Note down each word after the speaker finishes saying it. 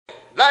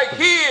like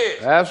he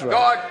is. That's right.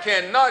 God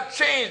cannot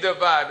change, the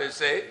Bible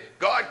says.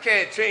 God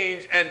can't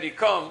change and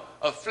become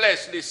a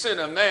fleshly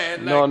sinner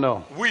man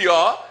like we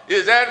are.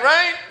 Is that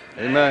right?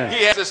 Amen.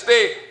 He has to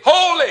stay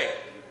holy.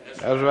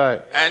 That's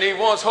right. And he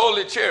wants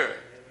holy children.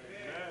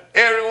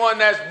 Everyone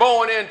that's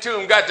born into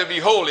him got to be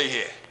holy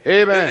here.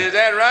 Amen. Is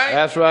that right?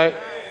 That's right.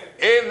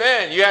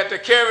 Amen. You have to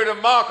carry the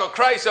mark of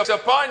Christ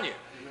upon you.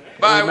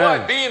 By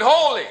what? Being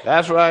holy.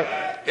 That's right.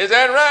 Is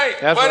that right?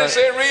 That's what right. does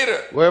it say,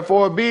 reader?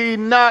 Wherefore be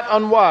not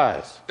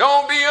unwise.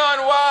 Don't be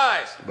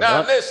unwise.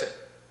 Now But listen.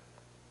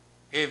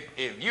 If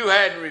you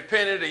hadn't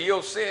repented of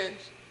your sins,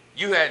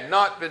 you had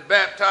not been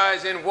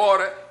baptized in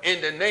water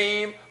in the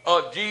name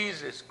of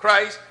Jesus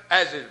Christ,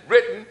 as is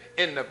written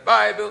in the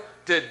Bible,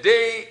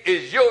 today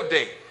is your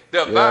day.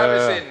 The Bible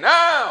says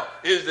now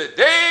is the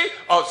day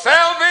of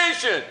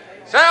salvation.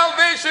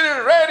 Salvation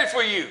is ready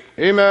for you.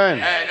 Amen.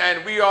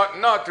 And we ought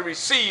not to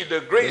receive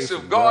the grace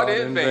of God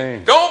in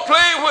vain. Don't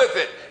play with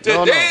it.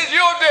 Today is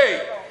your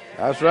day.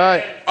 That's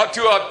right.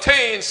 To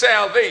obtain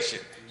salvation.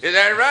 Is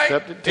that right?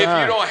 If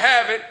you don't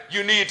have it,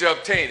 you need to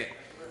obtain it.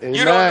 Amen.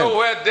 You don't know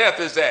where death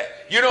is at.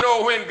 You don't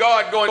know when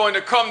God going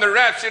to come to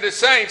rapture the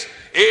saints.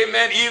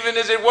 Amen. Even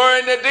as it were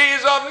in the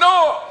days of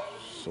Noah.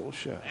 So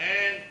shall.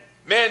 And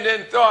men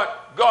then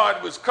thought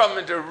God was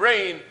coming to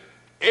rain,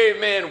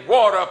 amen,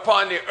 water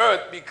upon the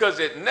earth because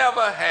it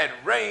never had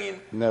rained.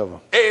 Never.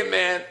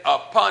 Amen.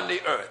 Upon the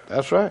earth.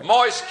 That's right.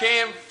 Moist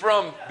came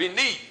from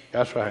beneath.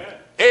 That's right.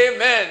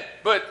 Amen.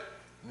 But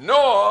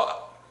Noah,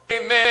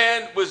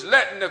 amen, was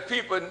letting the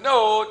people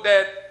know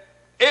that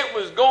it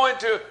was going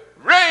to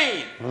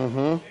rain.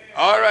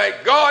 All right.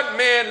 God,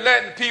 man,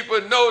 letting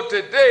people know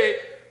today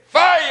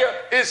fire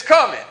is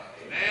coming.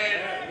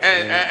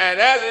 And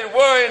as it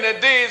were in the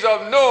days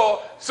of Noah,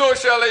 so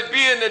shall it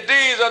be in the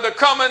days of the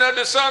coming of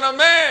the Son of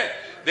Man.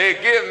 They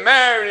get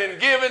married and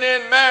giving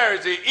in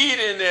marriage. They're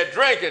eating, they're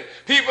drinking.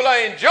 People are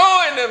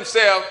enjoying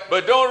themselves,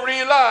 but don't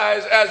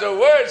realize, as the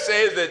word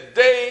says, the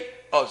day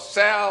of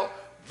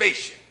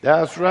salvation.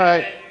 That's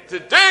right.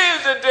 Today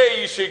is the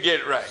day you should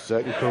get right.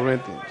 2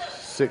 Corinthians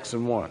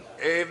 6:1.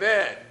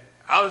 Amen.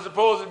 I'm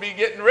supposed to be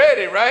getting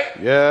ready, right?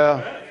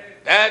 Yeah.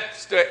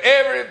 That's to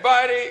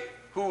everybody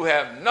who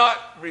have not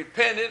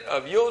repented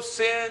of your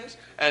sins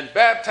and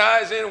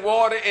baptized in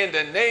water in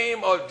the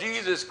name of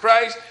Jesus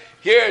Christ.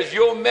 Here's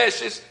your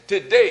message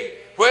today.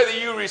 Whether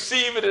you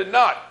receive it or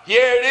not, here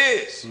it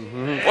is.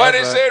 What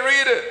it say,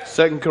 reader?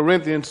 2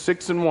 Corinthians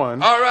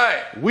 6:1. All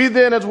right. We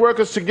then as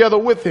workers together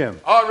with him.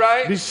 All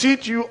right.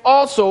 Beseech you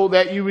also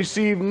that you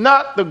receive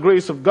not the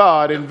grace of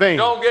God in vain.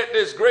 Don't get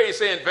this grace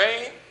in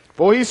vain.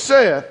 For he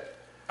saith,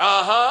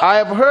 I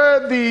have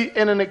heard thee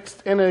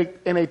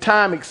in a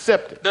time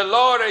accepted. The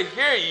Lord will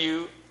hear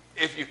you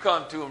if you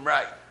come to him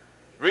right.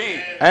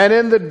 Read. And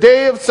in the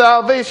day of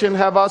salvation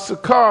have I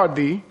succored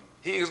thee.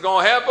 He's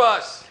going to help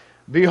us.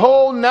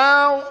 Behold,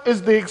 now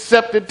is the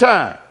accepted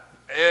time.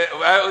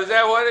 Is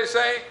that what it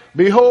say?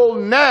 Behold,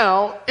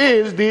 now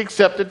is the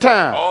accepted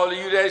time. All of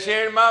you that's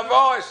hearing my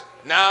voice,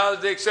 now is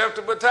the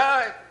acceptable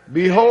time.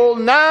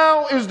 Behold,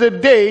 now is the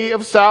day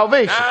of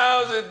salvation.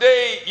 Now's the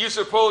day you're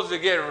supposed to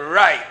get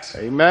right.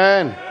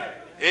 Amen.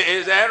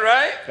 Is that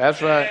right?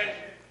 That's right.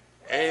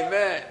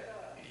 Amen.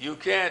 You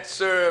can't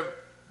serve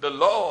the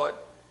Lord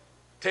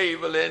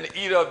table and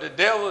eat of the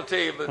devil's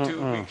table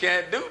too. We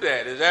can't do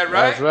that. Is that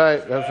right? That's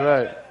right. That's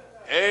right.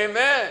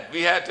 Amen.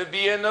 We have to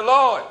be in the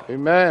Lord.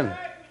 Amen.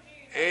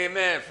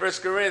 Amen. 1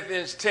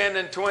 Corinthians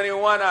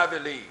 10:21, I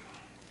believe.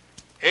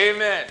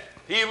 Amen.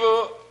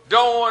 People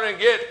don't want to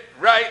get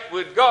right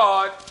with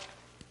God,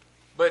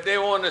 but they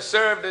want to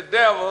serve the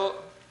devil,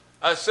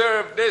 or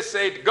serve this,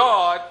 say,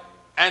 God,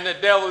 and the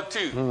devil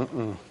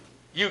too.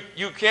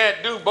 You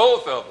can't do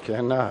both of them.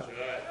 Cannot.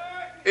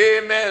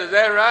 Amen. Is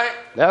that right?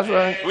 That's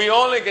right. We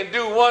only can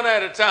do one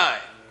at a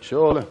time.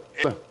 Surely.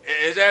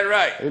 Is that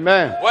right?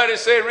 Amen. What did it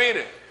say, read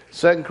it?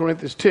 2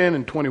 Corinthians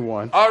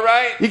 10:21. All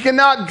right. Ye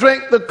cannot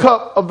drink the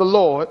cup of the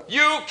Lord.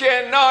 You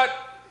cannot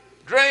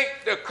drink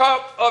the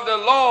cup of the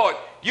Lord.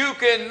 You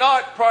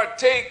cannot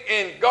partake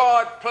in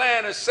God's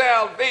plan of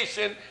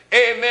salvation,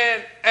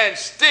 amen, and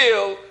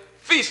still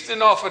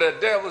feasting off of the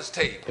devil's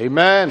table.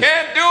 Amen.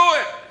 Can't do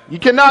it. You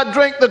cannot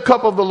drink the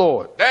cup of the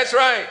Lord. That's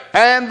right.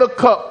 And the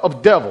cup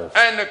of devils.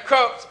 And the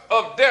cups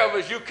of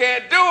devils, you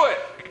can't do it.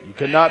 You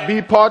cannot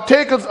be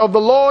partakers of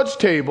the Lord's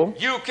table.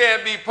 You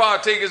can't be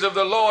partakers of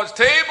the Lord's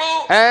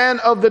table. And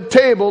of the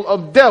table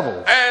of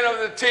devils. And of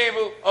the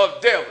table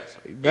of devils.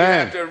 Amen. You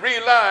have to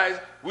realize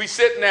we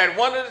sitting at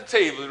one of the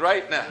tables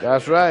right now.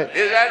 That's right.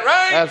 Is that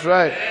right? That's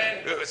right.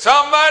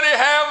 Somebody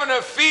having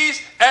a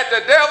feast at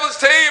the devil's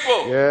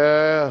table.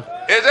 Yeah.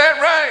 Is that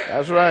right?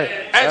 That's right.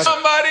 And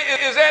somebody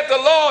is at the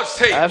Lord's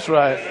table. That's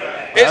right.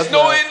 It's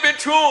no in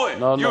between.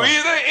 No. You're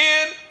either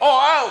in or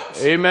out.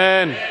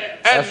 Amen.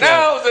 And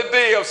now's the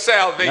day of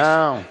salvation.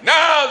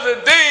 Now's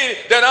the day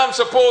that I'm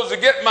supposed to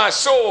get my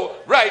soul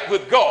right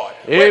with God.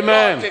 Amen.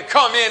 Where God can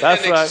come in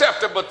an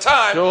acceptable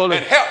time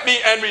and help me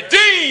and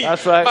redeem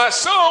my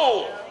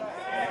soul.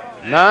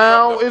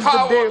 Now is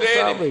the day of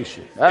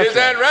salvation. Is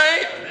that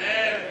right?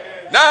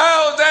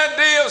 Now's that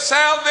day of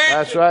salvation.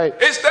 That's right.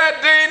 It's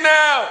that day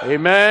now.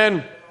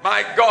 Amen.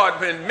 My God,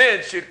 when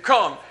men should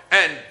come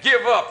and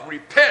give up,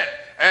 repent,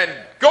 and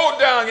go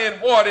down in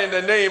water in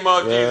the name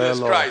of Jesus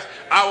Christ.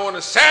 I want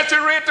to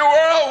saturate the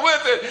world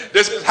with it.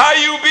 This is how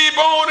you be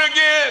born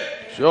again.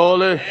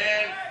 Surely.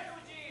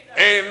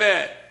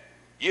 Amen.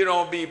 You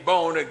don't be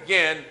born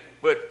again,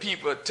 but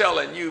people are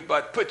telling you,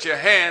 but put your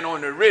hand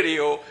on the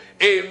radio,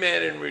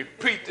 amen, and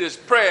repeat this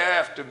prayer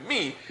after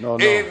me. No.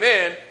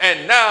 Amen.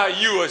 And now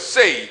you are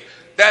saved.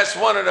 That's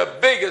one of the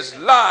biggest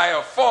lie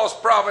a false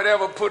prophet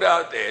ever put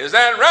out there. Is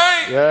that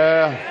right?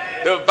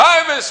 Yeah. The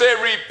Bible said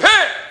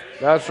repent.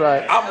 That's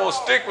right. I'm going to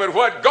stick with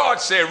what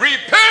God said.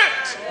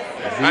 Repent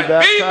and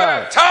be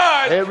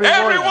baptized,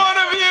 every one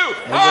of you.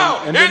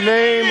 In the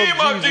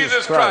name of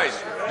Jesus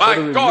Christ. My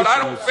God,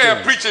 I don't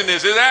fare preaching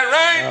this. Is that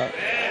right?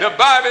 The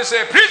Bible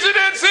said, preach it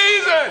in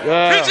season,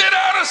 preach it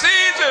out of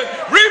season,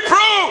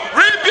 reprove,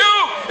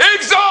 rebuke,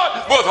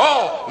 exhort with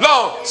all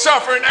long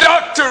suffering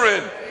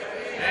doctrine.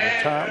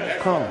 The time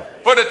will come.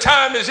 For the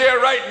time is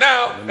here right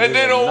now, and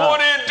they don't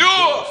want to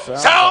endure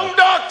sound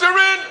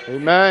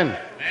doctrine. Amen.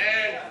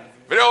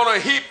 But they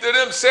want to heap to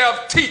themselves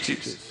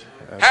teachers,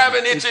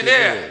 having itching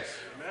ears.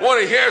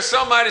 Want to hear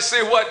somebody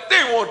say what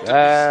they want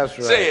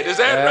to say it. Is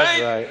that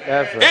right?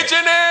 That's right.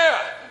 Itching ear.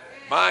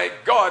 My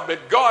God,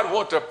 but God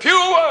wants a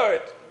pure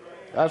word.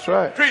 That's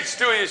right. Preach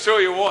to you so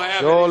you won't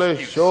have any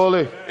excuse.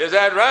 Surely. Is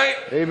that right?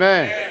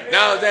 Amen.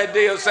 Now is that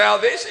day of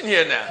salvation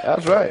here now.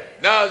 That's right.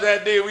 Now is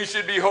that day we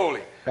should be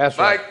holy. That's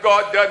right. My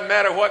God, doesn't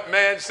matter what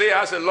man say.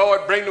 I said,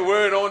 Lord, bring the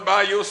word on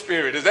by your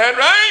spirit. Is that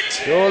right?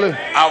 Surely.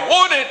 I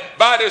want it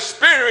by the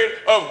spirit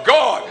of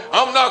God.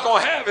 I'm not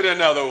going to have it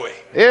another way.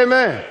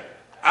 Amen.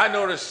 I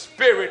know the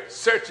Spirit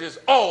searches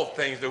all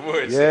things, the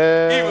Word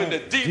says, even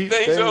the deep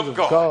things of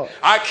God.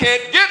 I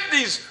can't get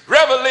these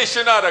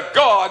revelation out of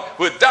God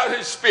without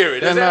His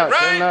Spirit. Is that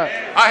right?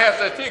 I have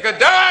to take a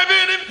dive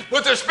in Him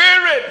with the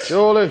Spirit.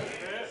 Surely.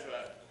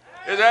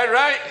 Is that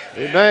right?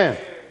 Amen.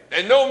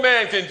 And no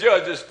man can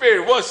judge the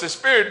Spirit. Once the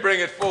Spirit bring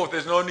it forth,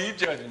 there's no need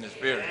judging the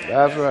Spirit.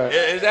 That's right.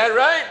 Is that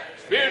right?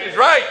 Spirit is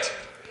right.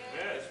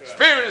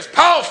 Spirit is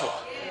powerful.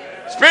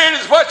 Spirit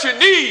is what you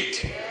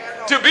need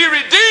to be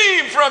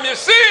redeemed from your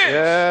sins.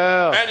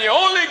 Yeah. And you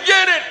only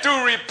get it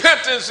through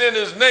repentance in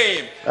His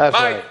name. That's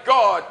My right.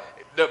 God,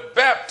 the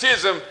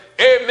baptism,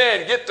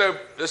 amen, get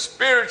the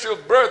spiritual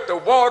birth, the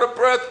water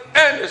birth,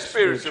 and the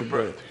spiritual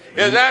birth.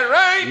 Is that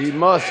right? He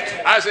must.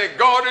 I said,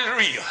 God is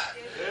real.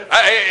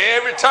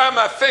 Every time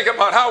I think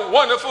about how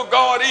wonderful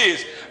God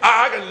is,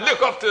 I can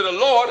look up to the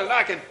Lord and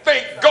I can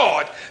thank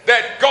God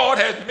that God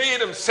has made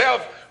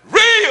Himself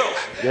real.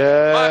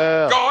 Yeah.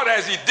 My God,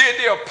 as He did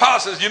the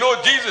apostles. You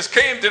know, Jesus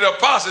came to the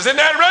apostles. Isn't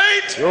that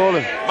right?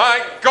 Surely.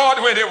 My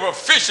God, when they were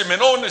fishermen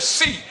on the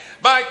sea,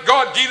 my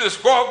God,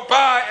 Jesus walked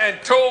by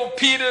and told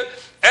Peter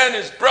and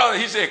his brother,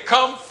 He said,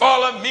 come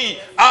follow me.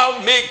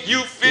 I'll make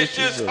you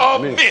fishers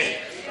of men.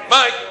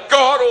 My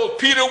God, old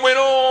Peter went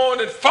on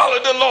and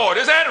followed the Lord.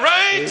 Is that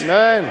right?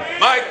 Amen.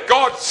 My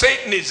God,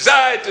 Satan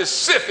desired to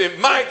sift him.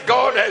 My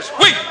God, as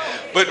wheat.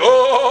 But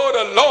oh,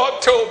 the Lord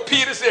told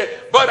Peter, said,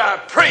 but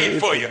I prayed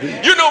for you.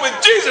 You know, when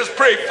Jesus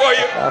prayed for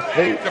you,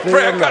 the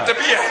prayer got to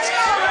be answered.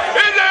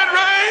 Isn't that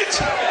right?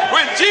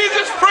 When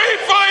Jesus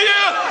prayed for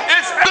you,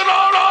 it's the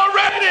Lord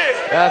already.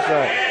 That's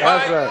right.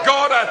 That's right. My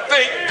God, I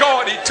thank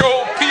God. He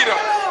told Peter,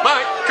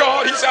 my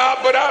God, he said,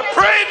 but I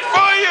prayed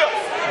for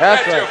you.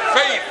 That's that right. your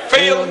faith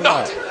fail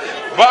not.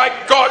 My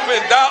God,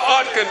 when thou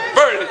art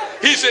converted,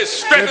 He says,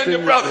 strengthen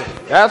your brother.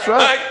 That's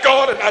right. My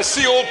God, and I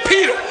see old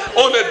Peter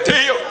on the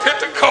day of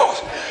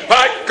Pentecost.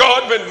 My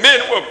God, when men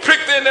were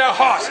pricked in their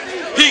hearts,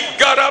 he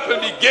got up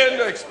and began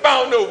to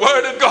expound the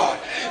word of God.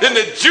 And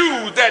the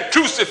Jews that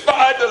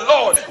crucified the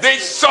Lord, they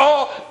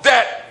saw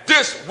that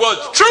this was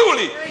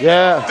truly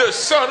the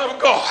Son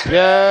of God.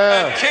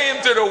 And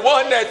came to the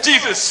one that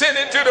Jesus sent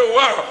into the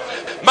world.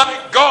 My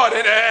God,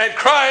 and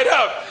cried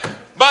out.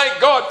 My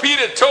God,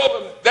 Peter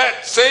told him,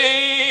 that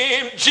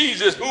same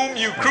Jesus whom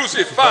you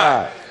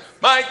crucified.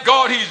 My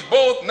God, He's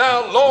both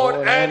now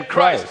Lord and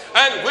Christ.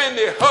 And when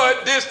they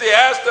heard this, they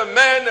asked the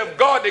man of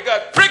God, they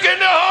got prick in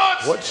their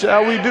hearts. What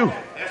shall we do?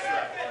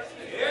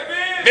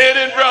 Men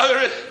and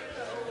brethren,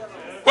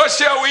 what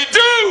shall we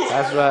do?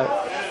 That's right.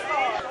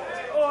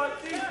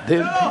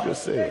 Then Peter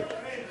said.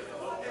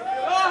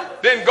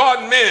 Then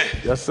God men.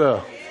 Yes,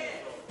 sir.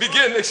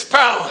 Begin to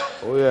expound.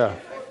 Oh, yeah.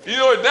 You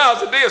know,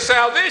 now's the day of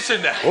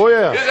salvation now. Oh,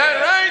 yeah. Is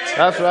that right?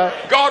 That's right.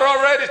 God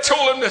already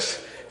told him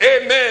this.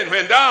 Amen.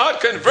 When thou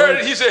art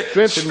converted, He said,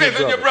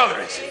 strengthen your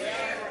brothers.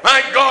 My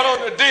God,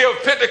 on the day of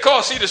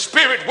Pentecost, see, the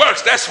Spirit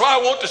works. That's why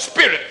I want the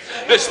Spirit.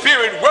 The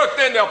Spirit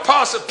worked in the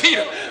Apostle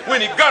Peter when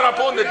he got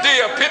up on the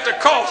day of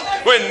Pentecost.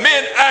 When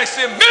men asked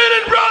him, men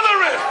and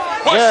brethren,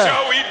 what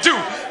shall we do?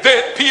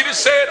 Then Peter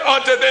said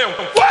unto them,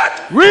 what?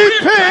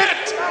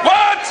 Repent.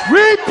 What?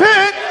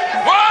 Repent.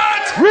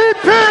 What?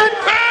 Repent.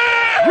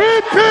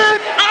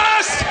 Repent.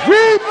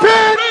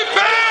 Repent.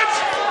 Repent.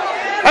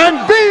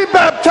 And be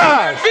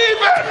baptized. Be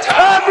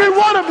baptized. Every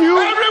one of you.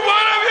 Every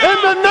one of you. In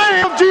the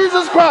name of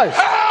Jesus Christ.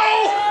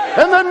 How?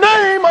 In the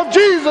name of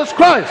Jesus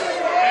Christ.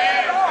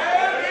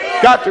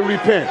 Got to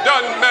repent.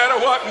 Doesn't matter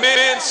what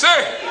men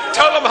say.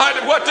 Tell them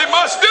what they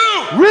must do.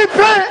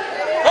 Repent.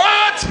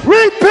 What?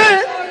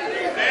 Repent.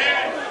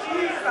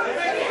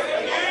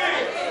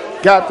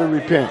 Got to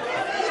repent.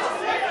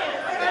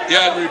 You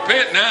got to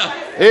repent now.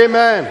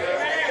 Amen.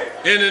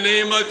 In the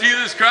name of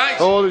Jesus Christ.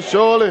 Holy,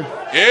 surely.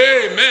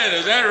 Amen.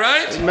 Is that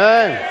right?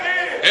 Amen.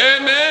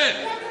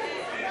 Amen.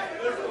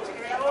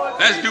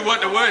 Let's do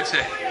what the word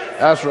says.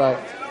 That's right.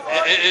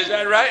 Is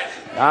that right?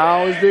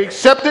 Now is the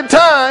accepted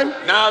time.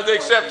 Now is the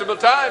acceptable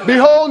time.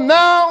 Behold,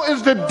 now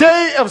is the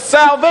day of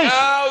salvation.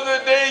 Now is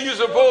the day you're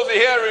supposed to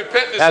hear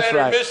repentance and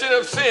remission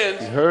of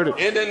sins. You heard it.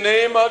 In the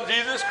name of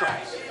Jesus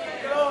Christ.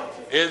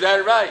 Is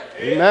that right?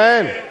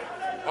 Amen.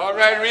 All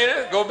right,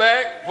 reader, go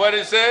back. What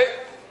did it say?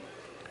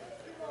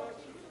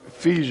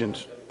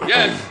 Ephesians.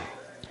 Yes.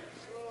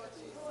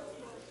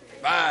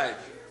 5.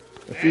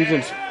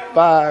 Ephesians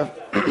 5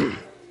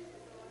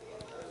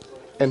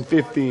 and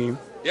 15.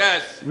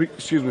 Yes.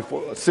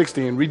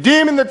 16.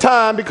 Redeeming the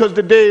time because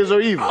the days are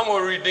evil. I'm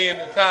going to redeem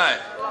the time.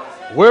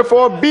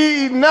 Wherefore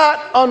be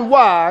not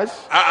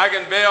unwise. I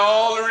can bear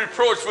all the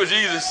reproach for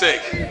Jesus'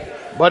 sake.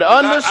 But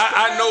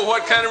I know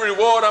what kind of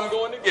reward I'm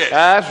going to get.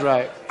 That's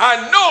right.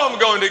 I know I'm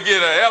going to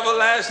get an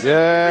everlasting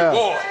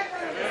reward.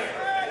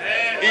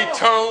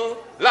 Eternal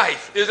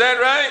life. Is that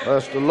right?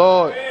 Bless the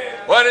Lord.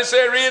 What did it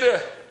say,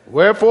 reader?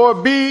 Wherefore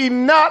be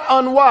not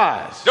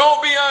unwise.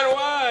 Don't be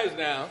unwise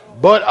now.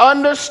 But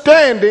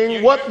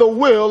understanding what the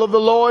will of the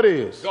Lord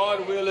is.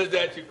 God's will is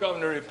that you come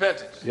to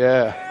repentance.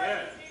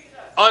 Yeah.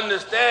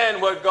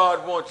 Understand what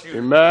God wants you.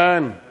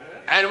 Amen.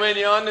 And when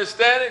you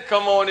understand it,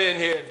 come on in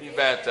here and be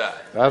baptized.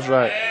 That's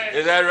right.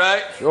 Is that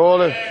right?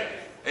 Surely.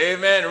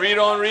 Amen. Read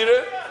on,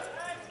 reader.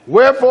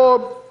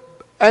 Wherefore,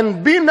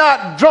 and be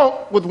not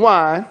drunk with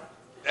wine.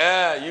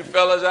 Yeah, you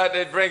fellas out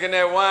there drinking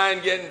that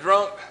wine, getting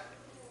drunk.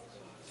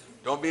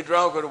 Don't be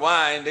drunk with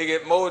wine. They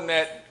get more than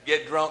that,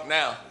 get drunk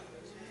now.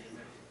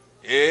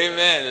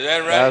 Amen. Is that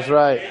right? That's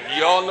right.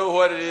 You all know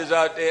what it is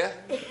out there.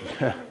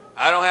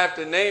 I don't have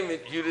to name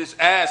it. You just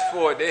ask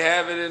for it. They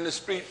have it in the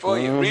street for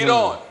you. Read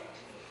on.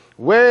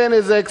 Wherein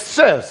is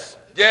excess.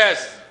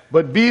 Yes.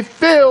 But be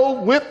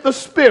filled with the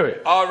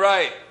Spirit. All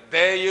right.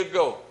 There you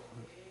go.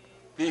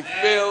 Be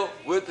filled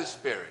with the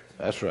Spirit.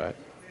 That's right.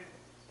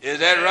 Is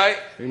that right?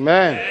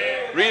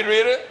 Amen. Read,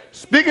 reader.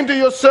 Speaking to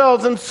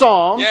yourselves in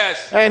psalms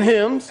and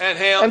hymns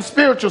and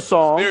spiritual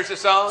songs,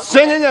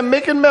 singing and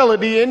making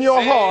melody in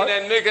your heart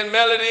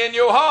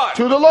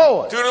to the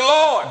Lord. To the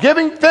Lord.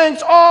 Giving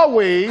thanks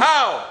always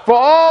for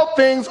all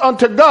things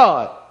unto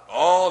God.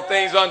 All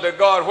things unto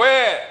God.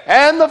 Where?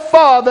 And the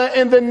Father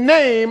in the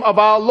name of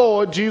our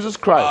Lord Jesus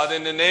Christ. Father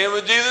in the name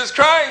of Jesus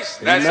Christ.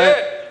 That's Amen.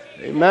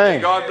 it. Amen.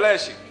 May God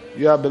bless you.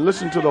 You have been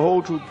listening to the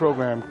Whole Truth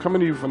program, coming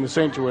to you from the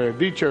sanctuary of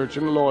the Church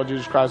in the Lord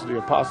Jesus Christ of the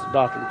Apostle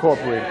Doctrine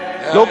Incorporated,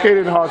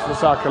 located in Hartsville,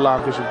 South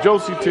Carolina. Bishop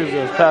Josie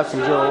Tisdale, pastor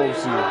and general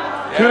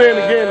overseer. Tune in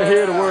again to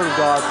hear the word of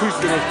God,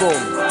 preached in us for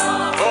me.